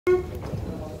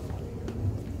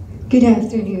Good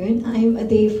afternoon. I'm A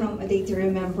Day from A Day to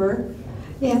Remember.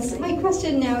 Yes, my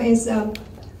question now is,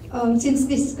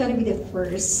 since this is going to be the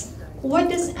first, what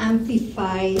does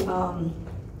Amplify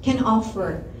can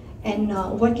offer, and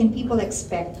what can people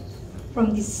expect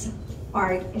from this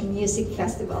art and music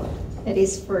festival that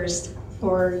is first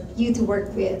for you to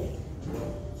work with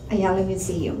Ayala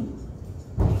Museum?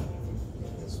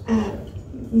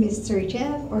 Mr.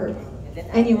 Jeff or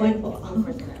anyone?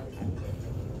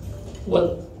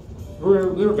 Well,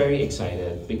 we're very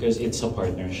excited because it's a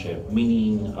partnership,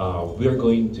 meaning we're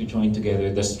going to join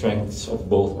together the strengths of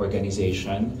both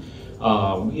organizations.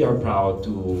 We are proud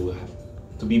to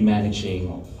be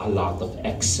managing a lot of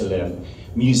excellent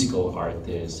musical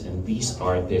artists, and these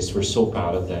artists, we're so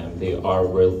proud of them. They are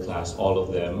world-class, all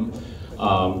of them,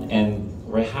 and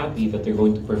we're happy that they're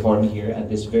going to perform here at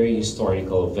this very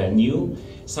historical venue,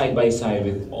 side by side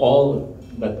with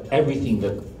everything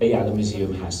that Ayala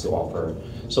Museum has to offer.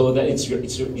 So that it's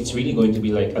really going to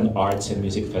be like an arts and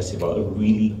music festival, a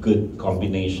really good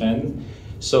combination.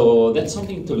 So that's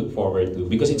something to look forward to,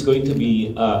 because it's going to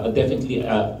be definitely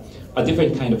a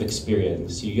different kind of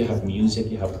experience. You have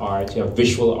music, you have art, you have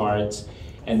visual arts,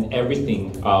 and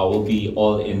everything will be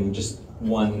all in just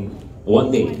one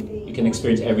day. You can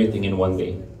experience everything in one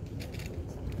day.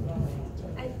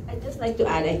 I'd just like to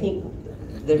add, I think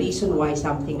the reason why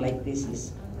something like this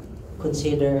is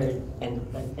considered and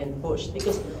pushed,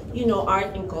 because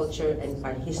art and culture and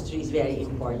art history is very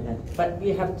important, but we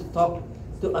have to talk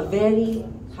to a very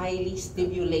highly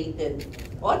stimulated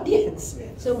audience.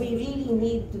 So we really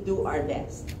need to do our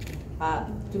best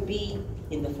to be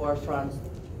in the forefront,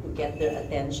 to get their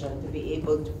attention, to be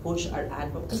able to push our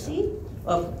advocacy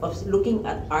of looking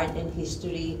at art and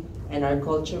history and our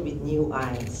culture with new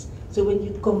eyes. So when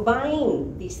you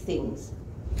combine these things,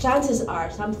 chances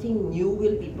are something new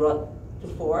will be brought to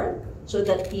fore, so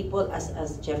that people,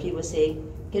 as Jeffrey was saying,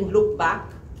 can look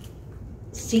back,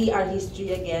 see our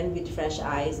history again with fresh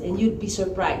eyes, and you'd be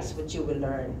surprised what you will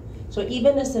learn. So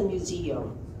even as a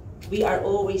museum, we are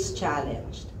always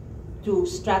challenged to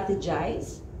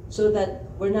strategize so that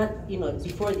we're not,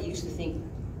 before they used to think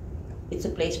it's a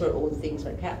place where old things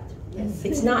are kept. Yes.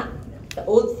 It's not. The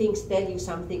old things tell you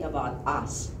something about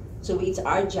us. So it's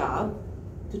our job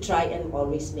to try and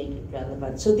always make it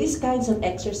relevant. So these kinds of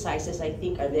exercises, I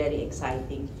think, are very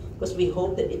exciting, because we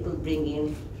hope that it will bring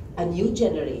in a new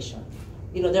generation.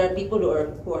 There are people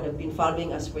who have been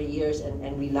following us for years,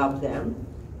 and we love them,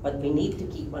 but we need to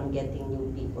keep on getting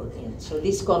new people in. So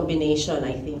this combination,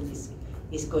 I think,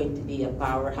 is going to be a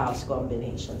powerhouse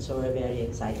combination. So we're very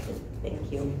excited. Thank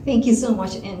you. Thank you so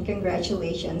much, and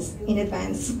congratulations in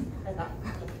advance.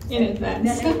 In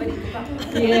advance.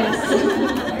 Yes.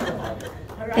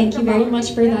 Thank you very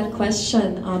much for that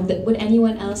question. Would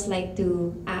anyone else like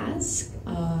to ask?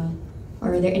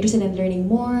 Or they're interested in learning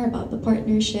more about the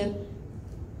partnership?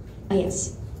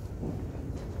 Yes.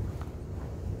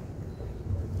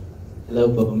 Hello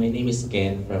po, my name is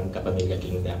Ken from Kapamilya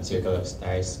Kingdom, Circle of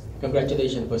Stars.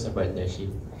 Congratulations po sa partnership.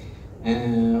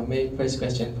 My first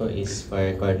question po is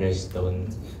for Cornerstone.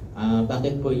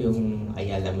 Bakit po yung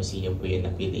Ayala Museum po yung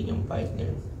napili yung partner?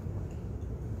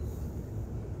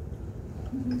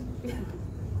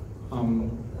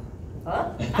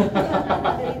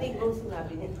 Narinig mo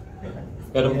sinabi niya.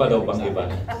 Ganun pa daw pang iba,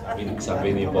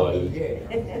 sabi ni Paul.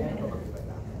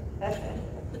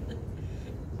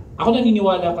 Ako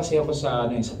naniniwala kasi ako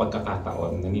sa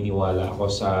pagkakataon. Naniniwala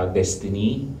ako sa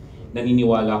destiny.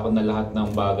 Naniniwala ako na lahat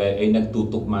ng bagay ay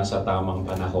nagtutugma sa tamang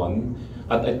panahon.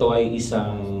 At ito ay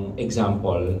isang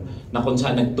example na kung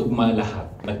saan nagtugma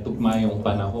lahat. Nagtugma yung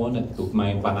panahon,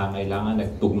 nagtugma yung pangangailangan,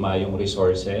 nagtugma yung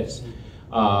resources.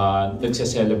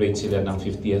 Nagse-celebrate sila ng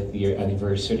 50th year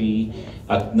anniversary,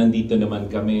 at nandito naman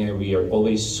kami. We are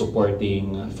always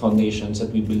supporting foundations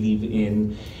that we believe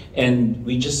in, and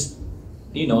we just,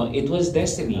 it was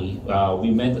destiny.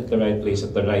 We met at the right place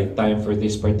at the right time for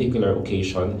this particular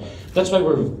occasion. That's why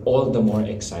we're all the more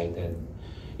excited.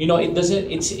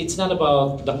 It's not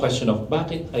about the question of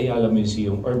bakit Ayala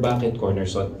Museum or bakit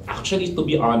Cornerstone. Actually, to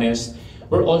be honest,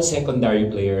 we're all secondary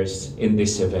players in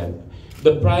this event.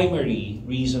 The primary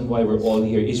reason why we're all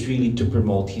here is really to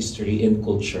promote history and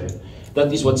culture.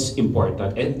 That is what's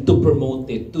important, and to promote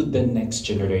it to the next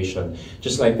generation.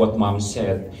 Just like what Mom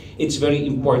said, it's very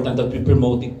important that we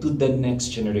promote it to the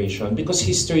next generation, because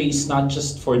history is not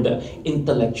just for the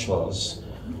intellectuals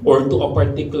or to a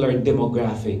particular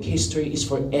demographic. History is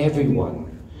for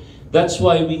everyone. That's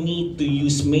why we need to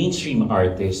use mainstream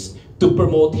artists to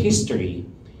promote history,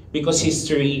 because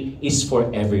history is for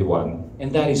everyone. And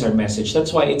that is our message.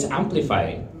 That's why it's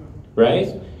amplified,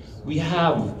 right? We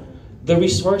have the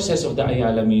resources of the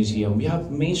Ayala Museum, we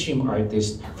have mainstream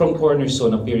artists from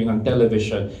Cornerstone appearing on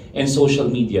television and social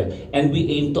media, and we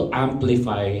aim to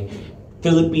amplify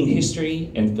Philippine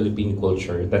history and Philippine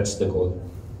culture. That's the goal.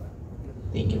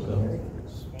 Thank you, Flo.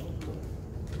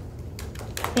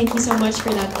 Thank you so much for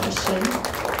that question.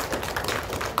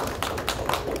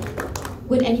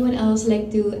 Would anyone else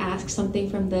like to ask something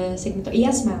from the signatory?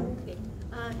 Yes, ma'am.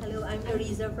 Hello, I'm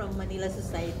Teresa from Manila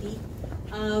Society.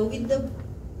 Ang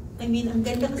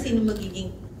ganda kasi ng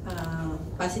magiging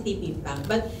positive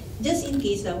impact. But just in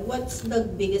case lang, what's the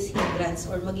biggest hindrance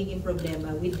or magiging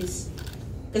problema with this?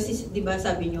 Kasi di ba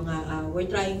sabi nyo nga, we're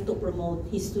trying to promote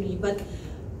history, but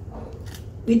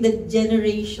with the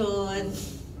generation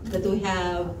that we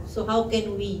have, so how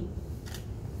can we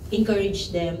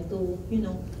encourage them to,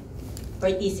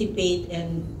 participate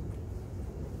and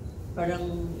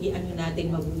parang i-ano natin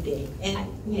mabuti. And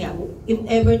yeah, if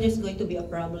ever there's going to be a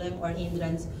problem or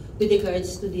hindrance with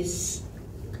regards to this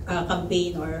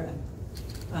campaign, or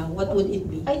what would it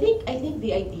be? I think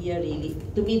the idea really,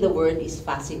 to me, the word is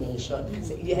fascination.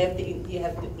 So you have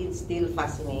to instill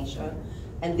fascination,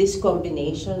 and this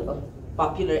combination of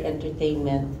popular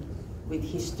entertainment with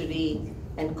history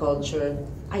and culture,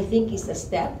 I think, is a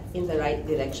step in the right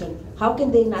direction. How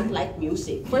can they not like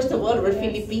music? First of all, we're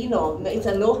Filipino. It's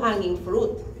a low-hanging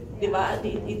fruit. Diba?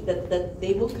 That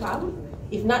they will come,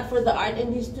 if not for the art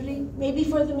and history, maybe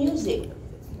for the music.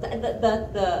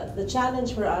 The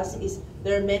challenge for us is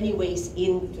there are many ways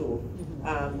into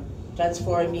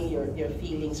transforming your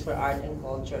feelings for art and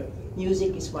culture.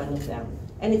 Music is one of them.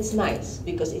 And it's nice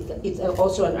because it's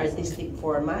also an artistic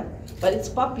format, but it's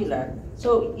popular.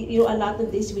 So a lot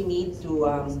of this we need to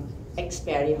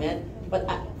experiment. But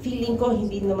feeling ko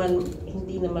hindi naman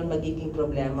magiging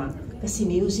problema kasi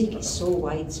music is so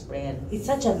widespread. It's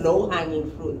such a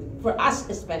low-hanging fruit for us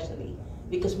especially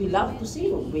because we love to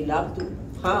sing, we love to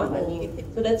hum.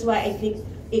 So that's why I think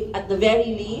at the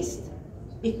very least,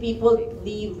 if people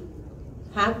leave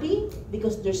happy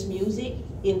because there's music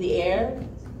in the air,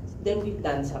 then we've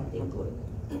done something good.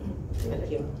 Thank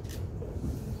you.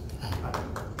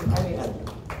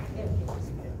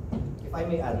 If I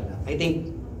may add, I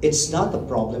think it's not a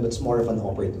problem, it's more of an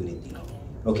opportunity.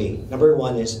 Okay, number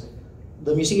one is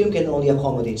the museum can only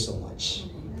accommodate so much.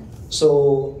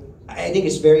 So I think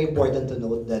it's very important to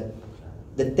note that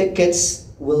the tickets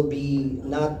will be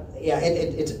not,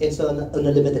 it's an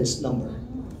unlimited number,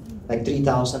 like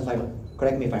 3,500,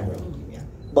 correct me if I'm wrong.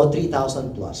 About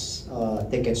 3,000 plus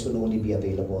tickets will only be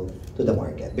available to the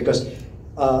market because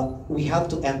we have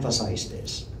to emphasize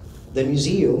this. The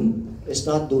museum is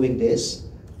not doing this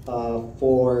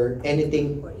for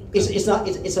anything. It's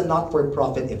a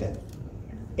not-for-profit event.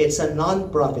 It's a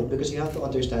non-profit because you have to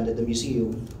understand that the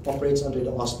museum operates under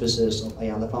the auspices of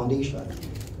Ayala Foundation,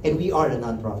 and we are a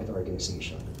non-profit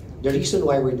organization. The reason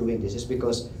why we're doing this is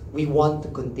because we want to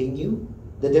continue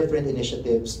the different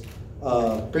initiatives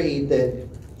created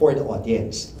for the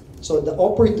audience. So the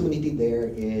opportunity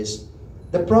there is,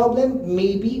 the problem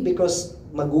maybe because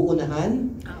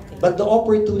mag-uunahan, but the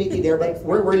opportunity there, but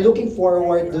we're looking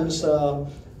forward dun sa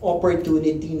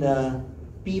opportunity na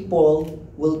people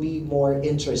will be more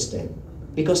interested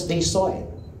because they saw it.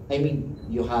 I mean,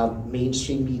 you have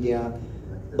mainstream media,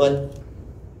 but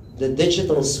the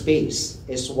digital space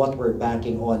is what we're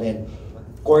banking on. And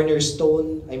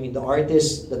Cornerstone, I mean, the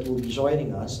artists that will be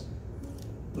joining us,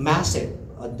 massive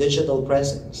digital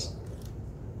presence.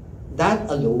 That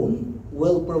alone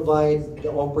will provide the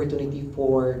opportunity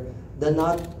for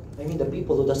the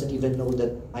people who doesn't even know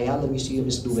that Ayala Museum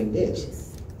is doing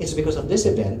this. It's because of this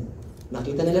event,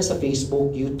 nakita nila sa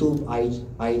Facebook, YouTube,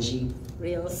 IG,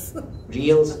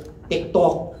 Reels,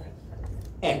 TikTok,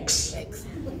 X.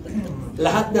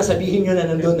 Lahat na sabihin nyo na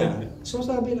nandun na. So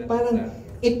sabi, parang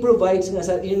it provides, yun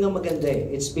ang maganda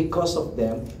eh. It's because of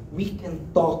them, we can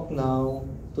talk now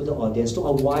to the audience, to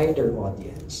a wider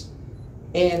audience.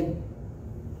 And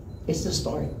it's the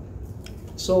start.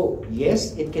 So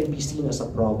yes, it can be seen as a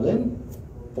problem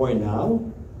for now,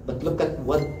 but look at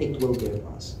what it will give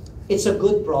us. It's a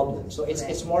good problem. So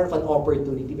it's more of an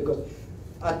opportunity because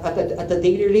at the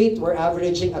daily rate, we're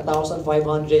averaging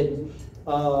 1,500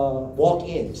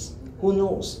 walk-ins. Who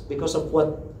knows? Because of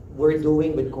what we're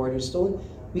doing with Cornerstone,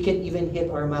 we can even hit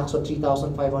our max of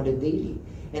 3,500 daily.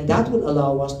 And that will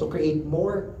allow us to create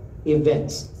more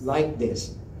events like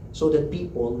this so that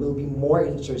people will be more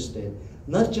interested,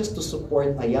 not just to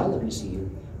support Ayala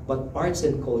Museum, but arts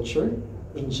and culture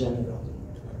in general.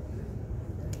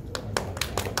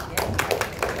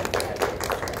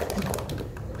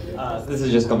 This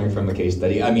is just coming from a case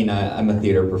study. I mean, I'm a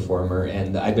theater performer,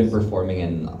 and I've been performing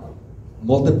in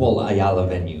multiple Ayala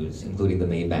venues, including the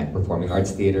Maybank Performing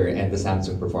Arts Theater and the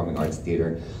Samsung Performing Arts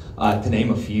Theater, to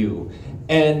name a few.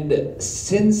 And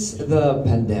since the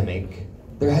pandemic,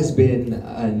 there has been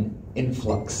an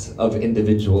influx of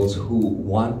individuals who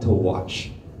want to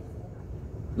watch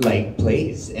like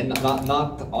plays, and not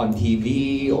on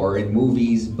TV or in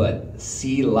movies, but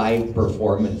see live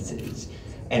performances,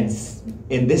 and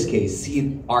in this case,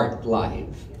 see art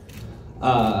live.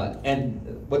 And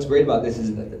what's great about this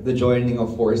is the joining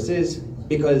of forces,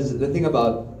 because the thing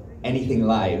about anything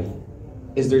live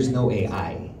is there's no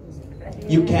AI.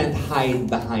 You can't hide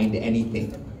behind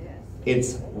anything.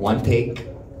 It's one take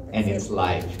and it's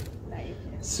live.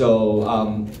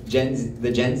 So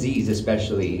the Gen Zs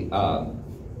especially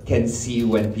can see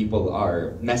when people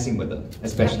are messing with them,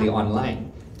 especially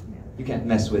online. You can't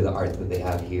mess with the art that they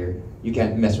have here. You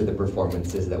can't mess with the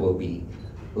performances that will be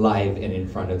live and in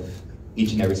front of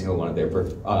each and every single one of their,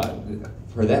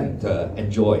 for them to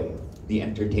enjoy the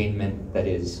entertainment that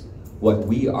is what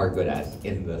we are good at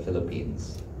in the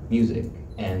Philippines, music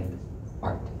and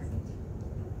art.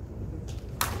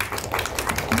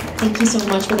 Thank you so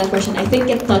much for that question. I think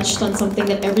it touched on something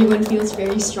that everyone feels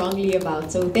very strongly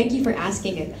about. So thank you for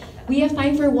asking it. We have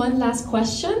time for one last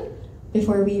question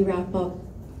before we wrap up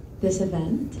this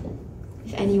event.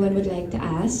 If anyone would like to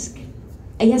ask.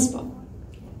 Yes, po.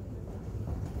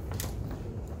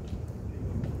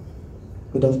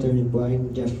 Good afternoon po.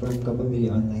 I'm Jeff from Kapamilya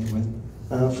Online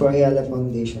One. For Ayala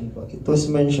Foundation po, it was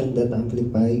mentioned that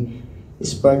Amplify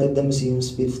is part of the museum's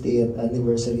 50th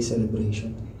anniversary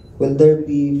celebration. Will there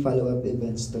be follow-up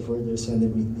events to further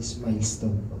celebrate this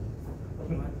milestone?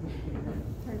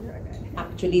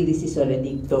 Actually, this is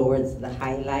already towards the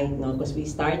highlight, no? Because we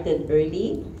started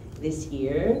early this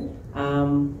year,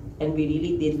 and we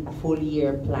really did a full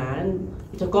year plan.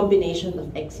 It's a combination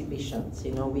of exhibitions.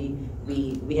 You know, we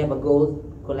have a gold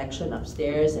collection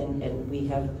upstairs, and we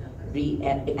have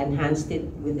enhanced it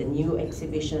with a new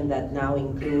exhibition that now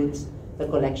includes the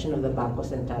collection of the Bangko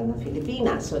Sentral ng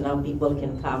Filipinas. So now people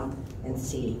can come and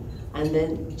see. And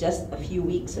then just a few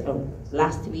weeks,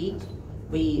 last week,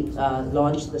 we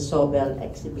launched the Sobel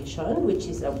exhibition, which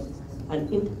is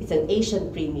it's an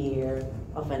Asian premiere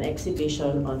of an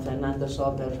exhibition on Fernando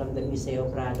Sobel from the Museo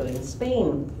Prado in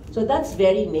Spain. So that's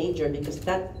very major, because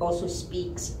that also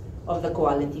speaks of the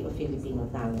quality of Filipino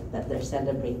talent, that they're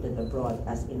celebrated abroad,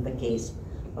 as in the case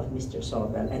of Mr.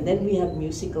 Sobel. And then we have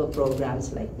musical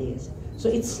programs like this. So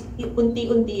it's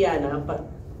unti-unti yan,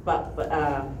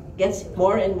 gets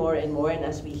more and more and more, and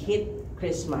as we hit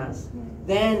Christmas,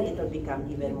 then it'll become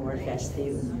even more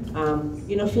festive.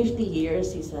 You know, 50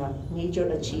 years is a major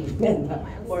achievement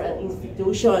for an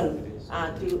institution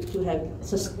to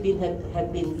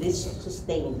have been this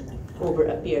sustained over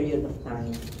a period of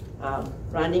time.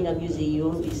 Running a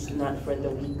museum is not for the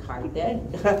weak-hearted,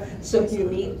 so you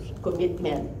need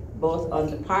commitment, both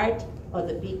on the part of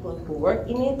the people who work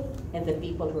in it and the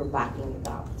people who are backing it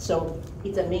up. So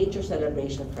it's a major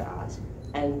celebration for us,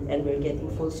 and we're getting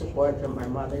full support from our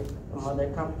mother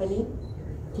company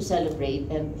to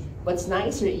celebrate. And what's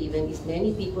nicer even is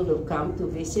many people who've come to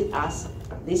visit us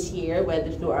this year, whether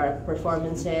through our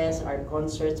performances, our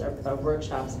concerts, our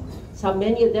workshops. So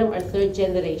many of them are third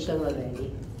generation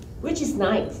already, which is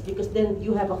nice, because then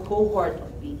you have a cohort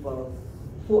of people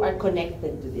who are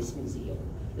connected to this museum.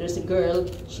 There's a girl,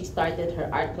 she started her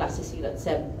art classes here at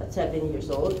 7 years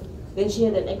old. Then she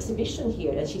had an exhibition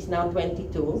here, and she's now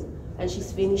 22, and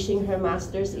she's finishing her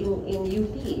master's in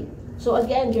UP. So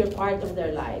again, you're part of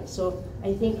their lives. So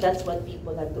I think that's what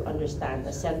people have to understand.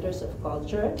 As centers of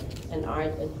culture and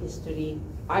art and history,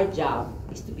 our job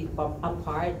is to be a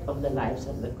part of the lives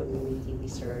of the community we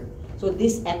serve. So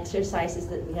these exercises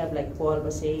that we have, like Paul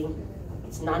was saying,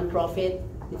 it's non-profit,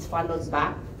 it's funneled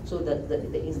back so that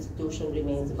the institution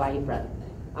remains vibrant.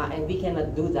 And we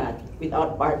cannot do that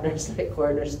without partners like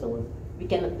Cornerstone. We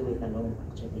cannot do it alone,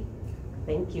 actually.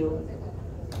 Thank you.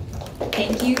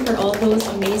 Thank you for all those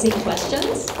amazing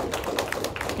questions.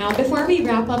 Now, before we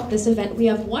wrap up this event, we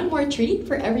have one more treat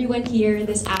for everyone here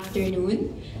this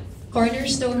afternoon.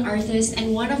 Cornerstone artist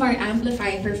and one of our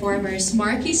Amplify performers,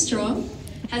 Marky Strong,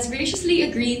 has graciously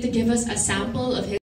agreed to give us a sample of his